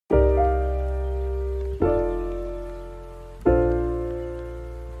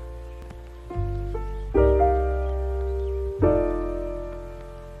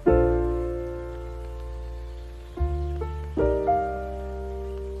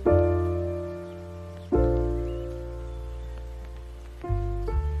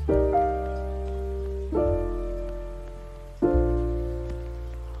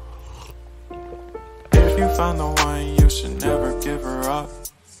find the one, you should never give her up.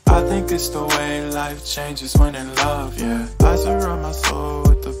 I think it's the way life changes when in love, yeah. I surround my soul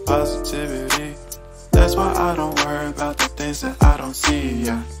with the positivity. That's why I don't worry about the things that I don't see,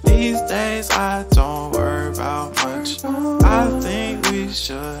 yeah. These days I don't worry about much. I think we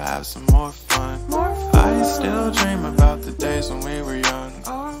should have some more fun. I still dream about the days when we were young.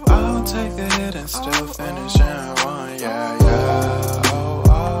 I'll take a hit and still finish in one, yeah, yeah. Oh,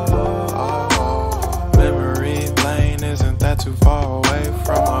 oh, oh, oh. Memory lane isn't that too far away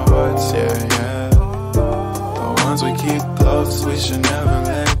from our hearts, yeah, yeah. The ones we keep close, we should never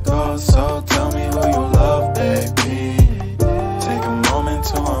let go. So tell me who you love, baby. Take a moment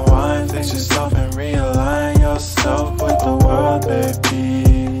to unwind, fix yourself and realign yourself with the world,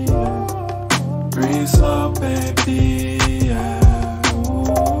 baby. Breathe slow, baby, yeah.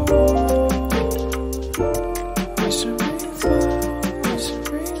 We should breathe slow, we should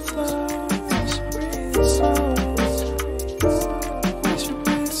breathe slow, we should breathe slow. We should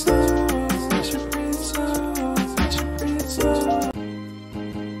breathe slow, we should breathe slow, we should breathe slow.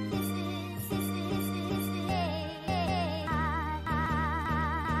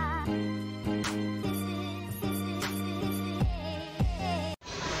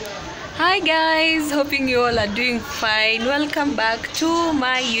 Hi guys, hoping you all are doing fine. Welcome back to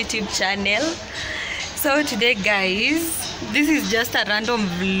my YouTube channel. So today guys, this is just a random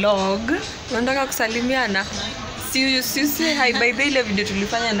vlog. Nataka kusalimiana. You say hi by the ile video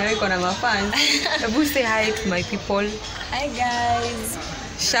tulifanya na wewe iko na mafans. Hebu say hi to my people. Hi guys.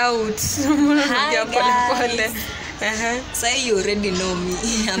 Shout. Hi guys. So you already know me.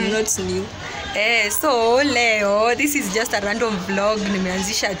 I'm not new. So leo this is just a random vlog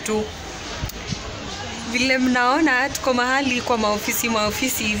nimeanzisha tu. Vile mnaona tuko mahali kwa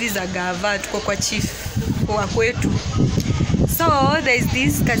maofisi hivi za gava, tuko kwa chief wa kwetu. So there is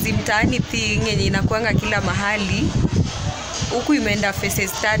this Kazi Mtaani thing yenye inakuanga kila mahali. Huku imeenda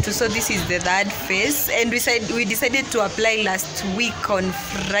phases 3, so this is the 3rd phase and we decided to apply last week on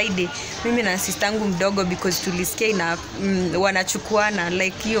Friday. Mimi na sistangu mdogo because tulisikia na wanachukuana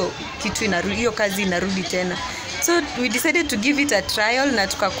like hiyo kitu inarudi, hiyo kazi inarudi tena. So we decided to give it a trial na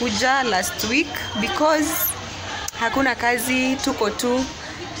tukakuja last week because hakuna kazi, tuko tu.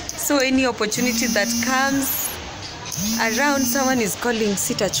 So any opportunity that comes around, someone is calling,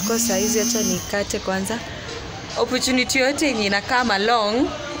 sitachukua saa hizi, acha nikate kwanza. Opportunity yote yenye inakama along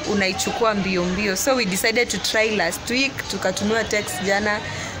unaichukua mbio mbio. So we decided to try last week, tukatunua text jana.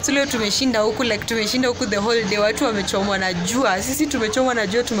 So leo tumeshinda huku, like tumeshinda huku the whole day. Watu wamechomwa na jua, sisi tumechomwa na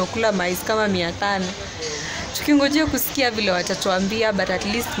jua, tumekula mais kama 500. Tukingojea kusikia vile watatuambia, but at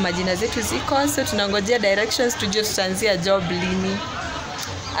least majina zetu ziko, so tunangojea directions tujue tutaanzia job lini.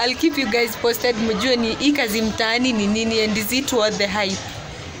 I'll keep you guys posted, mjue ni hii Kazi Mtaani ni nini and is it worth the hype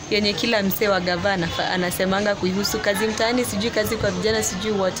yenye kila msee wa gavana anasemanga kuihusu Kazi Mtaani, sijui kazi kwa vijana,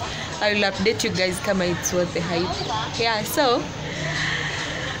 sijui what. I will update you guys kama it's worth the hype. Yeah, so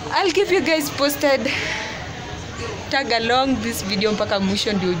I'll keep you guys posted. Tag along this video mpaka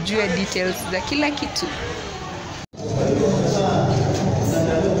mwisho ndio ujue details za kila kitu.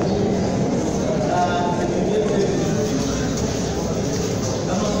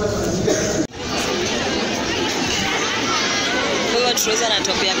 Trouser na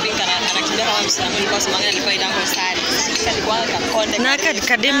top ya pink anakimbia kama msichana kwa sababu alikuwa idango sana. Alikuwa kakonde. Na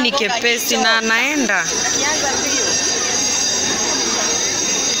kadem ni kepesi na anaenda. Kianza hiyo.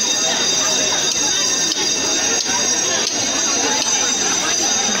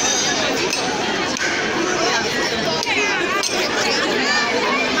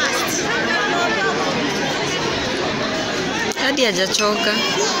 Hadi hajachoka.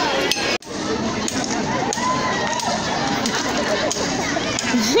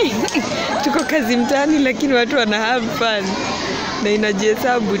 Tuko Kazi Mtaani lakini watu wana have fun. Na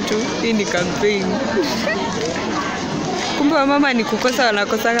inajihesabu tu, hii ni campaign. Kumbe mama ni kukosa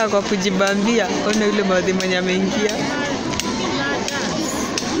wanakosanga kwa kujibambia. Ona yule mwadhi mwenye ameingia.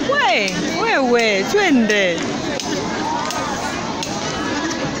 Wewe, twende.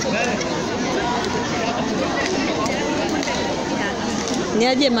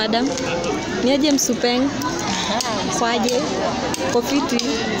 Niaje madam? Niaje msupeng? Kwaje? Kofiti?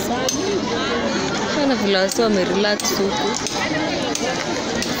 Sana vile wasi wamerelax huku.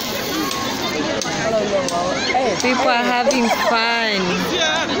 People are having fun.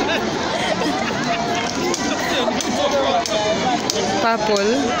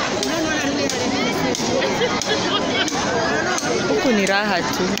 Purple. Huku ni raha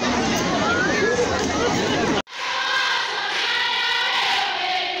tu.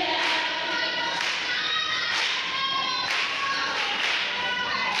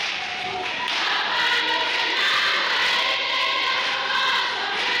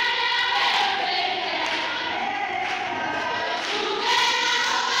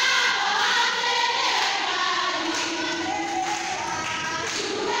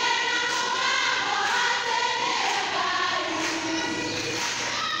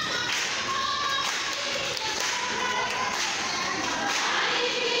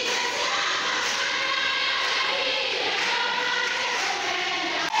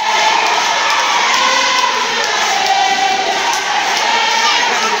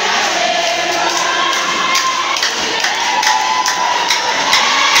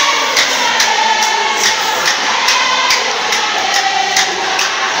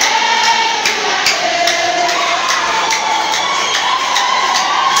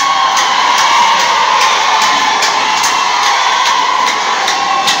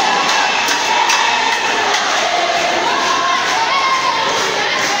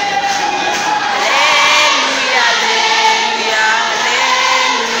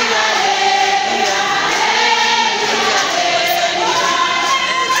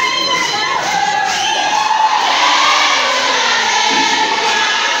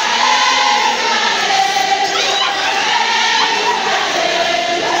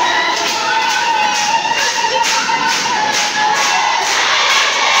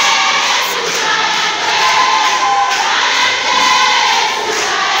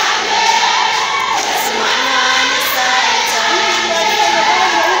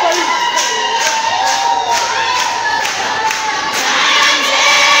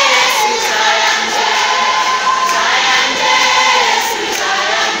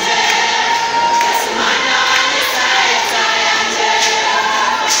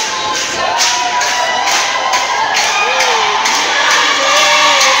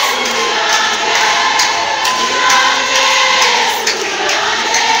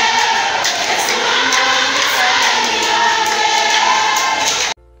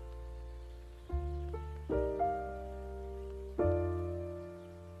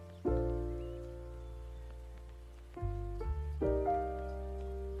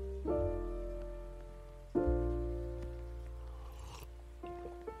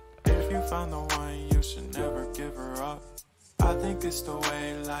 found the one, you should never give her up. I think it's the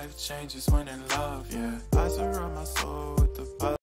way life changes when in love, yeah. I surround my soul